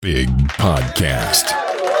Big Podcast.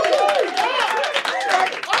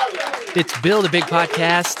 It's Build a Big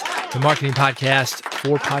Podcast, the marketing podcast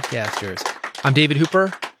for podcasters. I'm David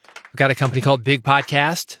Hooper. I've got a company called Big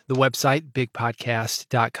Podcast, the website,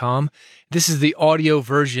 bigpodcast.com. This is the audio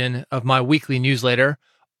version of my weekly newsletter,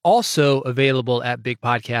 also available at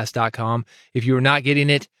bigpodcast.com. If you are not getting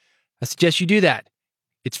it, I suggest you do that.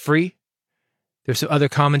 It's free. There's some other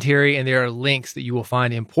commentary, and there are links that you will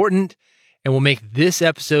find important and will make this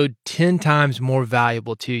episode 10 times more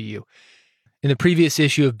valuable to you. In the previous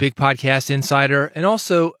issue of Big Podcast Insider, and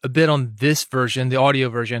also a bit on this version, the audio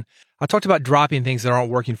version, I talked about dropping things that aren't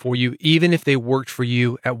working for you, even if they worked for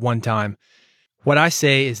you at one time. What I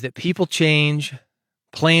say is that people change,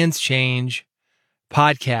 plans change,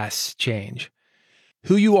 podcasts change.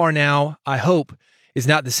 Who you are now, I hope, is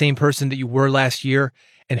not the same person that you were last year,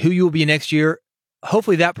 and who you will be next year,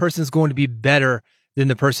 hopefully that person is going to be better than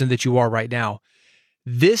the person that you are right now.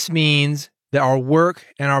 This means that our work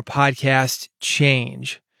and our podcast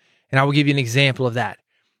change. And I will give you an example of that.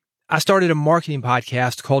 I started a marketing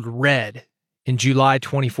podcast called Red in July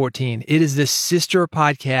 2014. It is the sister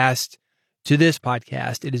podcast to this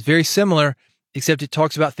podcast. It is very similar, except it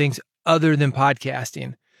talks about things other than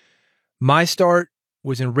podcasting. My start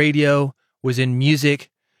was in radio, was in music,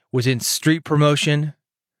 was in street promotion.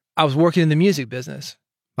 I was working in the music business.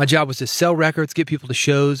 My job was to sell records, get people to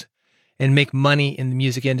shows, and make money in the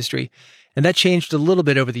music industry. And that changed a little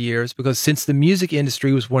bit over the years because since the music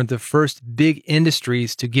industry was one of the first big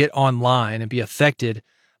industries to get online and be affected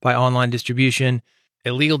by online distribution,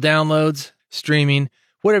 illegal downloads, streaming,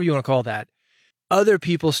 whatever you want to call that, other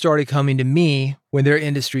people started coming to me when their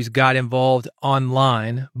industries got involved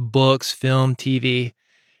online, books, film, TV,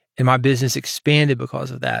 and my business expanded because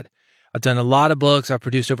of that. I've done a lot of books. I've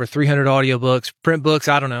produced over 300 audiobooks, print books,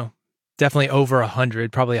 I don't know, definitely over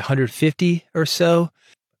 100, probably 150 or so.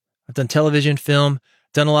 I've done television, film,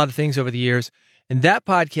 done a lot of things over the years. And that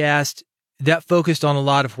podcast, that focused on a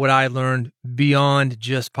lot of what I learned beyond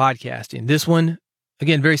just podcasting. This one,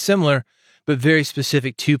 again, very similar, but very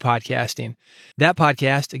specific to podcasting. That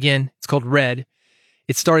podcast, again, it's called Red.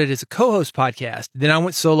 It started as a co-host podcast. Then I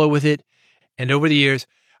went solo with it. And over the years,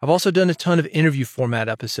 I've also done a ton of interview format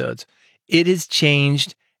episodes. It has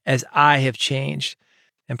changed as I have changed.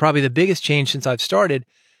 And probably the biggest change since I've started,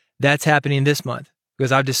 that's happening this month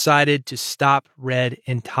because I've decided to stop Red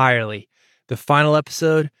entirely. The final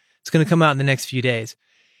episode, it's going to come out in the next few days.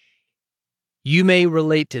 You may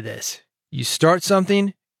relate to this. You start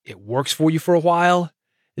something, it works for you for a while,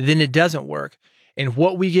 then it doesn't work. And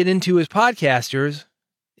what we get into as podcasters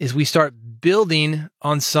is we start building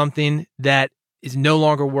on something that is no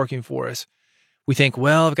longer working for us. We think,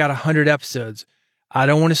 well, I've got 100 episodes. I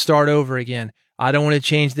don't want to start over again. I don't want to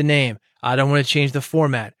change the name. I don't want to change the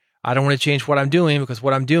format. I don't want to change what I'm doing because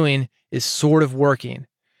what I'm doing is sort of working.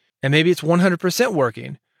 And maybe it's 100%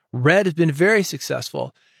 working. Red has been very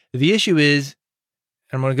successful. The issue is,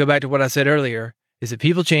 and I'm going to go back to what I said earlier, is that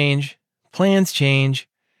people change, plans change,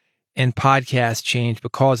 and podcasts change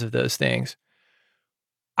because of those things.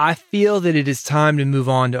 I feel that it is time to move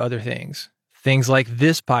on to other things. Things like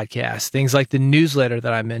this podcast, things like the newsletter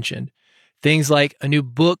that I mentioned, things like a new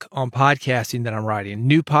book on podcasting that I'm writing,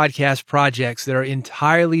 new podcast projects that are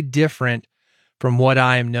entirely different from what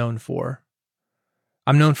I am known for.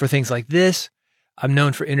 I'm known for things like this. I'm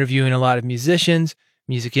known for interviewing a lot of musicians,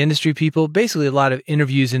 music industry people, basically a lot of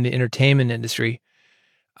interviews in the entertainment industry.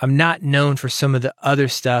 I'm not known for some of the other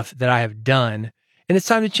stuff that I have done, and it's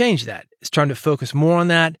time to change that. It's time to focus more on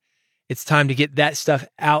that. It's time to get that stuff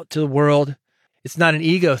out to the world. It's not an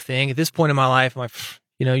ego thing. At this point in my life, I'm like,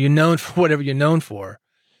 you're known for whatever you're known for.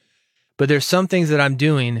 But there's some things that I'm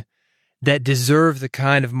doing that deserve the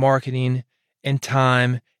kind of marketing and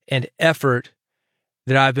time and effort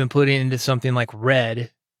that I've been putting into something like Red,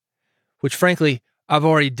 which frankly, I've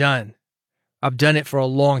already done. I've done it for a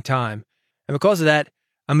long time. And because of that,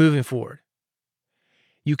 I'm moving forward.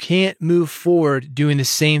 You can't move forward doing the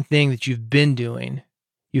same thing that you've been doing.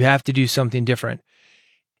 You have to do something different.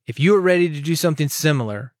 If you are ready to do something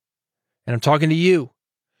similar, and I'm talking to you,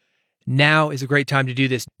 now is a great time to do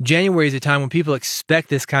this. January is a time when people expect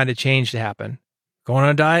this kind of change to happen. Going on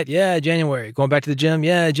a diet? Yeah, January. Going back to the gym?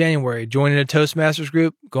 Yeah, January. Joining a Toastmasters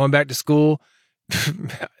group? Going back to school?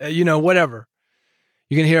 Whatever.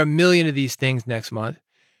 You're going to hear a million of these things next month.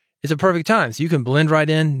 It's a perfect time. So you can blend right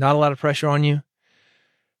in, not a lot of pressure on you.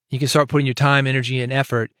 You can start putting your time, energy, and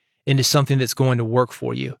effort into something that's going to work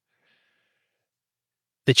for you.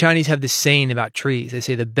 The Chinese have this saying about trees. They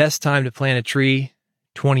say the best time to plant a tree,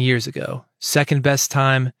 20 years ago. Second best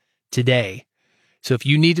time, today. So if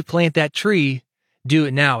you need to plant that tree, Do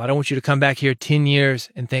it now. I don't want you to come back here 10 years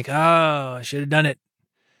and think, oh, I should have done it.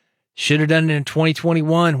 Should have done it in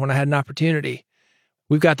 2021 when I had an opportunity.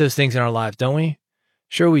 We've got those things in our lives, don't we?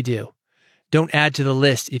 Sure we do. Don't add to the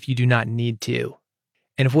list if you do not need to.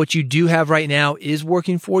 And if what you do have right now is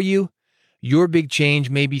working for you, your big change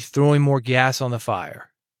may be throwing more gas on the fire.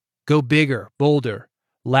 Go bigger, bolder,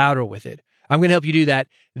 louder with it. I'm going to help you do that.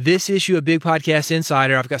 This issue of Big Podcast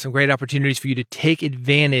Insider, I've got some great opportunities for you to take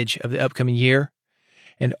advantage of the upcoming year.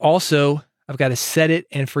 And also, I've got a set it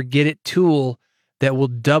and forget it tool that will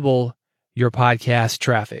double your podcast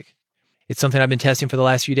traffic. It's something I've been testing for the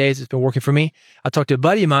last few days. It's been working for me. I talked to a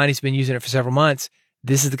buddy of mine. He's been using it for several months.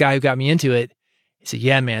 This is the guy who got me into it. He said,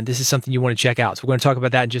 yeah, man, this is something you want to check out. So we're going to talk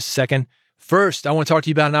about that in just a second. First, I want to talk to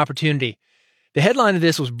you about an opportunity. The headline of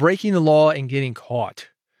this was Breaking the Law and Getting Caught.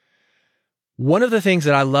 One of the things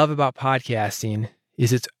that I love about podcasting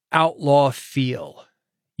is its outlaw feel.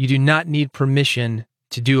 You do not need permission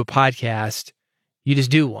to do a podcast. You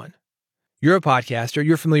just do one. You're a podcaster.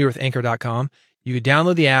 You're familiar with Anchor.com. You could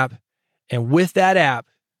download the app, and with that app,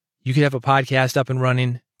 you could have a podcast up and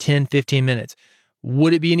running 10, 15 minutes.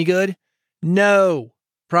 Would it be any good? No,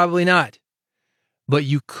 probably not. But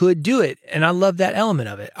you could do it, and I love that element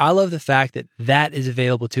of it. I love the fact that that is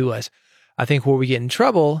available to us. I think where we get in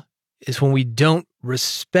trouble is when we don't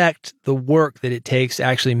respect the work that it takes to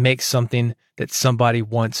actually make something that somebody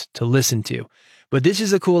wants to listen to. But this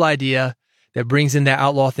is a cool idea that brings in that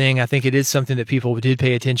outlaw thing. I think it is something that people did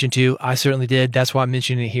pay attention to. I certainly did. That's why I'm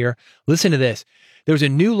mentioning it here. Listen to this. There was a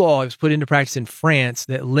new law that was put into practice in France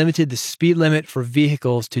that limited the speed limit for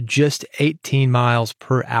vehicles to just 18 miles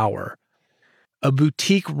per hour. A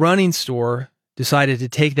boutique running store decided to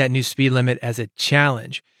take that new speed limit as a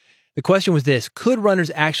challenge. The question was this: could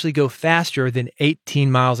runners actually go faster than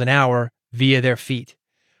 18 miles an hour via their feet?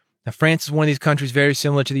 Now, France is one of these countries very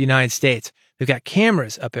similar to the United States. They've got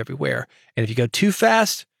cameras up everywhere. And if you go too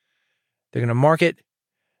fast, they're going to mark it.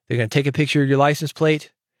 They're going to take a picture of your license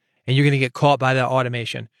plate, and you're going to get caught by that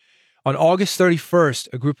automation. On August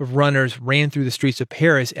 31st, a group of runners ran through the streets of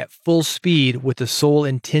Paris at full speed with the sole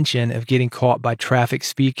intention of getting caught by traffic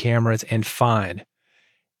speed cameras and fined.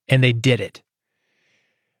 And they did it.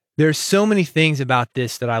 There's so many things about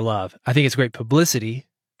this that I love. I think it's great publicity,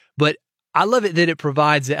 but I love it that it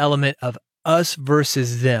provides the element of us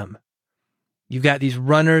versus them. You've got these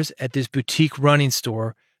runners at this boutique running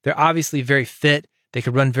store. They're obviously very fit. They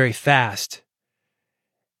could run very fast.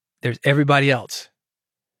 There's everybody else.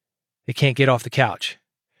 They can't get off the couch.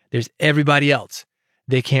 There's everybody else.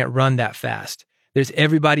 They can't run that fast. There's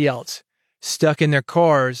everybody else stuck in their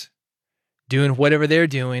cars doing whatever they're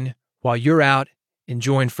doing while you're out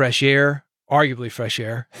enjoying fresh air, arguably fresh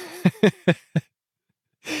air,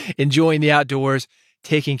 enjoying the outdoors,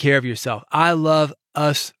 taking care of yourself. I love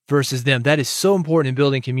us versus them. That is so important in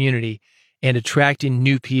building community and attracting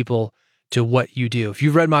new people to what you do. If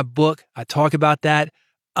you've read my book, I talk about that,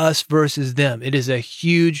 us versus them. It is a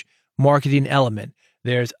huge marketing element.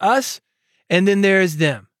 There's us, and then there's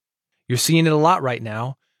them. You're seeing it a lot right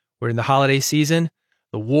now. We're in the holiday season.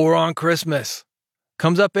 The war on Christmas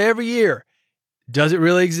comes up every year. Does it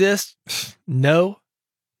really exist? No,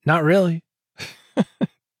 not really.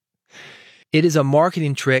 It is a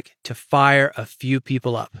marketing trick to fire a few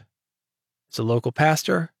people up. It's a local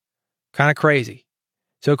pastor, kind of crazy.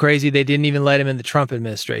 So crazy they didn't even let him in the Trump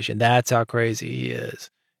administration. That's how crazy he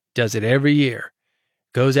is. Does it every year.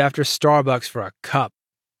 Goes after Starbucks for a cup.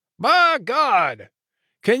 My God,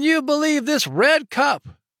 can you believe this red cup?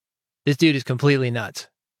 This dude is completely nuts.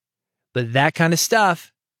 But that kind of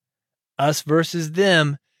stuff, us versus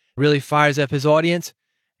them, really fires up his audience,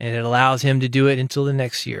 and it allows him to do it until the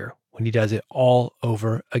next year when he does it all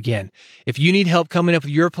over again. If you need help coming up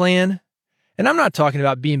with your plan, and I'm not talking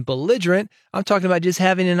about being belligerent, I'm talking about just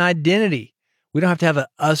having an identity. We don't have to have a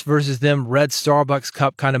us versus them red Starbucks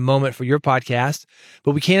cup kind of moment for your podcast,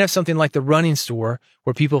 but we can't have something like the running store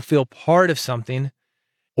where people feel part of something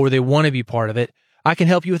or they want to be part of it. I can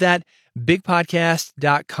help you with that.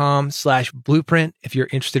 bigpodcast.com/blueprint if you're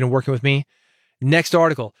interested in working with me. Next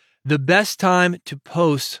article, the best time to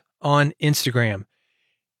post on Instagram.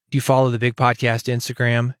 Do you follow the Big Podcast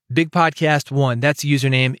Instagram? Big Podcast 1, that's the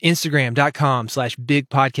username.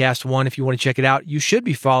 Instagram.com/bigpodcast 1 if you want to check it out. You should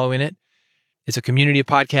be following it. It's a community of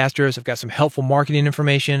podcasters. I've got some helpful marketing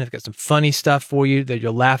information. I've got some funny stuff for you that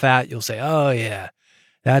you'll laugh at. You'll say, oh yeah,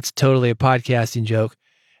 that's totally a podcasting joke.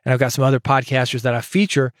 And I've got some other podcasters that I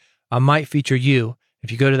feature. I might feature you.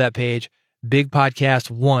 If you go to that page, Big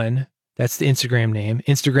Podcast 1, that's the Instagram name,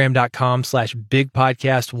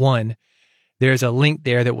 Instagram.com/bigpodcast 1. There's a link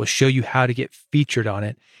there that will show you how to get featured on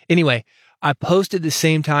it. Anyway, I post at the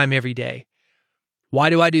same time every day. Why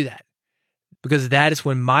do I do that? Because that is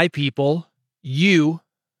when my people, you're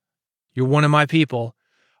one of my people,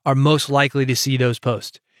 are most likely to see those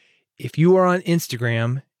posts. If you are on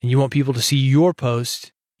Instagram and you want people to see your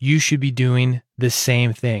post, you should be doing the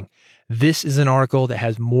same thing. This is an article that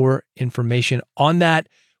has more information on that,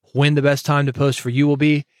 when the best time to post for you will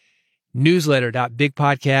be.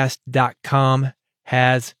 Newsletter.bigpodcast.com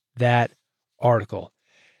has that article.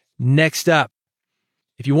 Next up,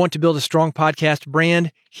 if you want to build a strong podcast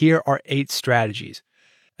brand, here are 8 strategies.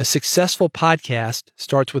 A successful podcast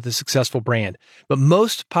starts with a successful brand, but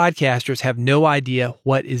most podcasters have no idea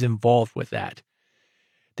what is involved with that.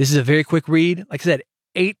 This is a very quick read. Like I said,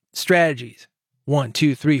 8 strategies. 1,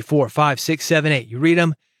 2, 3, 4, 5, 6, 7, 8. You read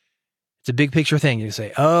them. It's a big picture thing. You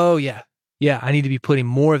say, oh yeah, I need to be putting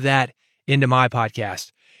more of that into my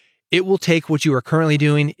podcast. It will take what you are currently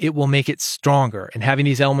doing. It will make it stronger. And having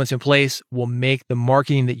these elements in place will make the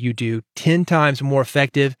marketing that you do 10 times more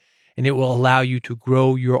effective, and it will allow you to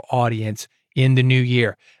grow your audience in the new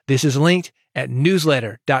year. This is linked at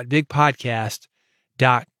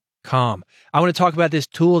newsletter.bigpodcast.com. I want to talk about this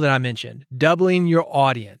tool that I mentioned, doubling your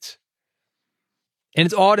audience. And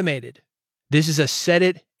it's automated. This is a set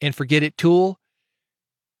it and forget it tool.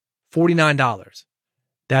 $49.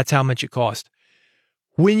 That's how much it costs.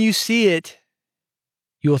 When you see it,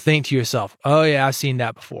 you'll think to yourself, oh yeah, I've seen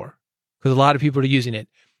that before. Because a lot of people are using it.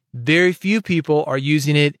 Very few people are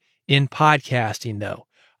using it in podcasting though.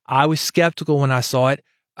 I was skeptical when I saw it.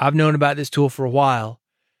 I've known about this tool for a while.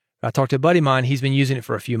 I talked to a buddy of mine. He's been using it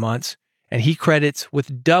for a few months, and he credits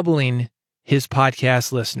with doubling his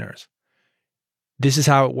podcast listeners. This is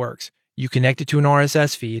how it works. You connect it to an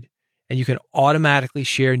RSS feed, and you can automatically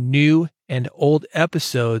share new and old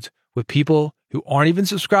episodes with people who aren't even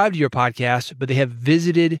subscribed to your podcast, but they have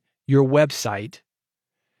visited your website,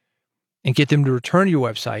 and get them to return to your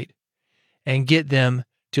website and get them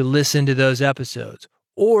to listen to those episodes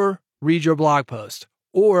or read your blog post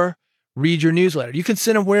or read your newsletter. You can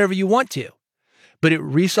send them wherever you want to, but it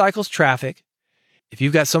recycles traffic. If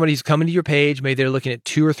you've got somebody who's coming to your page, maybe they're looking at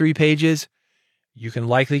 2 or 3 pages, you can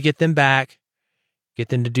likely get them back, get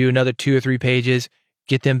them to do another 2 or 3 pages,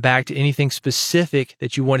 get them back to anything specific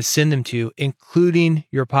that you want to send them to, including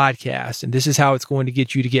your podcast. And this is how it's going to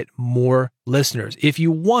get you to get more listeners. If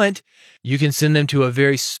you want, you can send them to a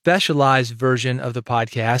very specialized version of the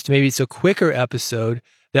podcast. Maybe it's a quicker episode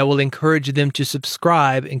that will encourage them to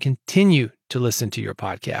subscribe and continue to listen to your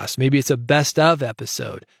podcast. Maybe it's a best of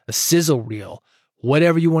episode, a sizzle reel,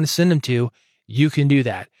 whatever you want to send them to, you can do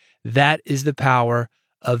that. That is the power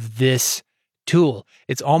of this tool.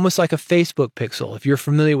 It's almost like a Facebook pixel, if you're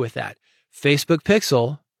familiar with that. Facebook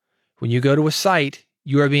pixel, when you go to a site,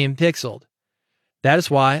 you are being pixeled. That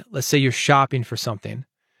is why, let's say you're shopping for something, and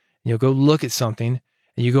you'll go look at something,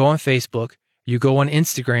 and you go on Facebook, you go on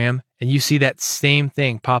Instagram, and you see that same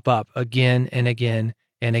thing pop up again and again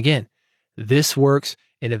and again. This works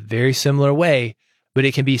in a very similar way, but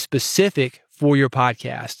it can be specific for your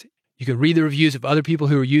podcast. You can read the reviews of other people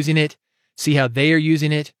who are using it, see how they are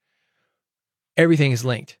using it. Everything is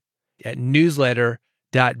linked at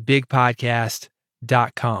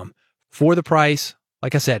newsletter.bigpodcast.com. For the price,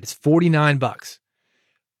 like I said, it's $49.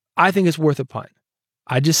 I think it's worth a punt.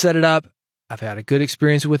 I just set it up. I've had a good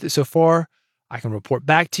experience with it so far. I can report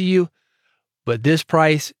back to you, but this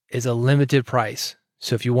price is a limited price.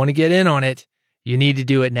 So if you want to get in on it, you need to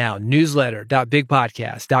do it now.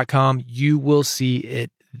 Newsletter.bigpodcast.com. You will see it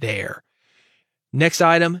there. Next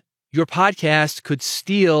item, your podcast could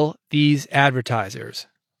steal these advertisers.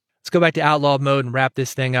 Let's go back to outlaw mode and wrap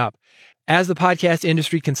this thing up. As the podcast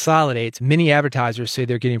industry consolidates, many advertisers say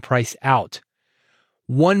they're getting priced out.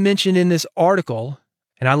 One mentioned in this article,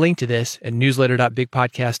 and I link to this at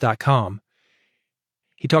newsletter.bigpodcast.com.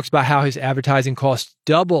 He talks about how his advertising costs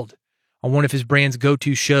doubled on one of his brand's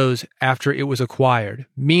go-to shows after it was acquired.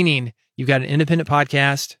 Meaning, you've got an independent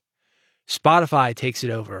podcast, Spotify takes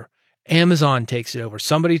it over, Amazon takes it over,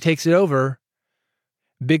 somebody takes it over,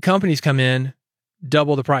 big companies come in,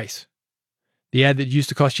 double the price. The ad that used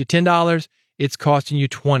to cost you $10, it's costing you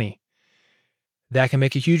 $20. That can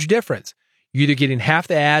make a huge difference. You're either getting half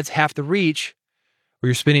the ads, half the reach, or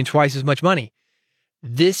you're spending twice as much money.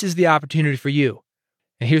 This is the opportunity for you.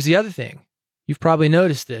 And here's the other thing. You've probably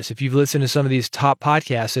noticed this if you've listened to some of these top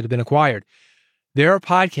podcasts that have been acquired. There are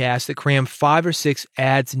podcasts that cram 5 or 6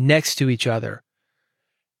 ads next to each other.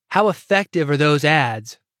 How effective are those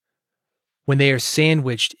ads when they are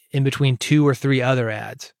sandwiched in between 2 or 3 other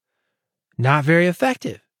ads? Not very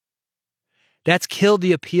effective. That's killed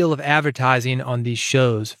the appeal of advertising on these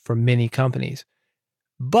shows for many companies.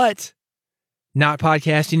 But not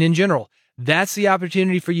podcasting in general. That's the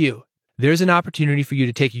opportunity for you. there's an opportunity for you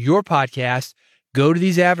to take your podcast, go to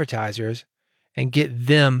these advertisers, and get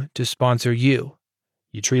them to sponsor you.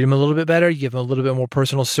 You treat them a little bit better, you give them a little bit more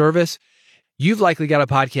personal service. You've likely got a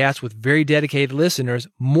podcast with very dedicated listeners,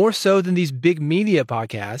 more so than these big media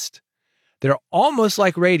podcasts that are almost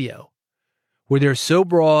like radio, where they're so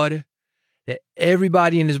broad that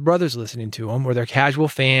everybody and his brother's listening to them, or they're casual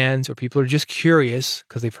fans, or people are just curious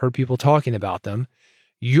because they've heard people talking about them.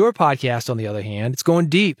 Your podcast, on the other hand, it's going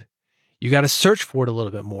deep. You got to search for it a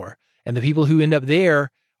little bit more. And the people who end up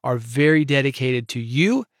there are very dedicated to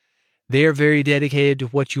you. They're very dedicated to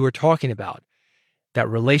what you are talking about. That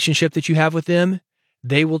relationship that you have with them,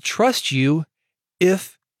 they will trust you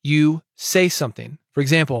if you say something. For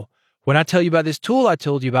example, when I tell you about this tool I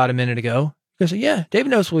told you about a minute ago, you're going to say, yeah, David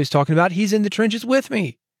knows what he's talking about. He's in the trenches with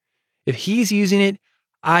me. If he's using it,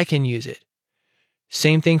 I can use it.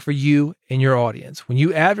 Same thing for you and your audience. When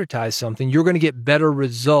you advertise something, you're going to get better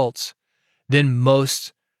results than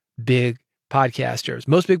most big podcasters.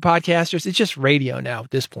 Most big podcasters, it's just radio now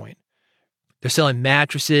at this point. They're selling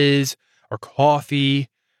mattresses or coffee,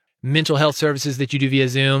 mental health services that you do via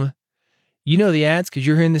Zoom. You know the ads because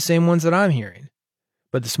you're hearing the same ones that I'm hearing.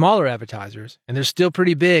 But the smaller advertisers, and they're still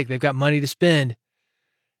pretty big, they've got money to spend,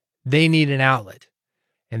 they need an outlet.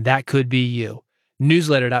 And that could be you.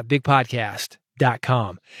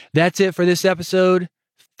 Newsletter.bigpodcast.com. That's it for this episode.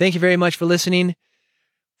 Thank you very much for listening.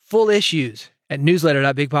 Full issues at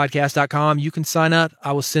newsletter.bigpodcast.com. You can sign up.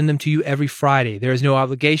 I will send them to you every Friday. There is no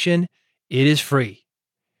obligation. It is free.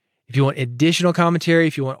 If you want additional commentary,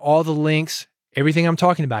 if you want all the links, everything I'm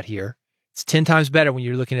talking about here, it's 10 times better when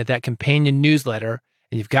you're looking at that companion newsletter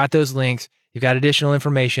and you've got those links, you've got additional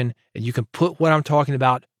information, and you can put what I'm talking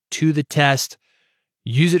about to the test.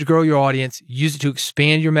 Use it to grow your audience, use it to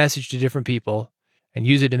expand your message to different people, and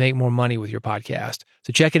use it to make more money with your podcast.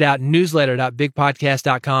 So check it out,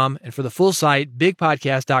 newsletter.bigpodcast.com. And for the full site,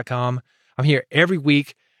 bigpodcast.com. I'm here every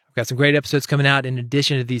week. I've got some great episodes coming out in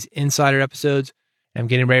addition to these insider episodes. I'm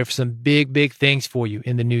getting ready for some big, big things for you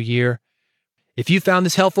in the new year. If you found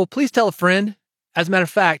this helpful, please tell a friend. As a matter of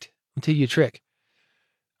fact, I'll tell you a trick.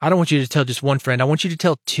 I don't want you to tell just one friend. I want you to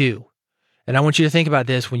tell two. And I want you to think about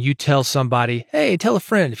this when you tell somebody, hey, tell a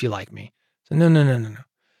friend if you like me. So no.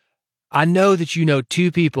 I know that you know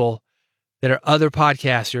two people that are other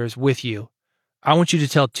podcasters with you. I want you to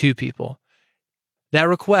tell two people. That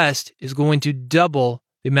request is going to double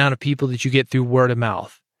the amount of people that you get through word of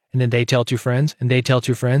mouth. And then they tell two friends, and they tell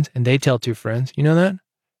two friends, and they tell two friends. You know that?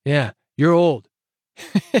 Yeah, you're old.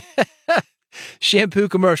 Shampoo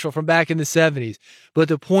commercial from back in the 70s. But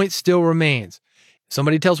the point still remains. If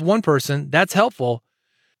somebody tells one person, that's helpful,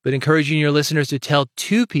 but encouraging your listeners to tell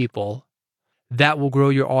two people, that will grow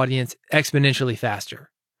your audience exponentially faster.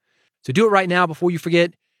 So do it right now before you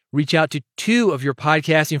forget. Reach out to two of your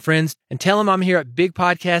podcasting friends and tell them I'm here at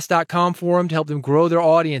bigpodcast.com for them to help them grow their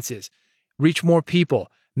audiences, reach more people,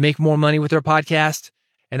 make more money with their podcast,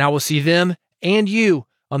 and I will see them and you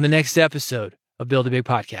on the next episode of Build a Big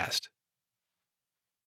Podcast.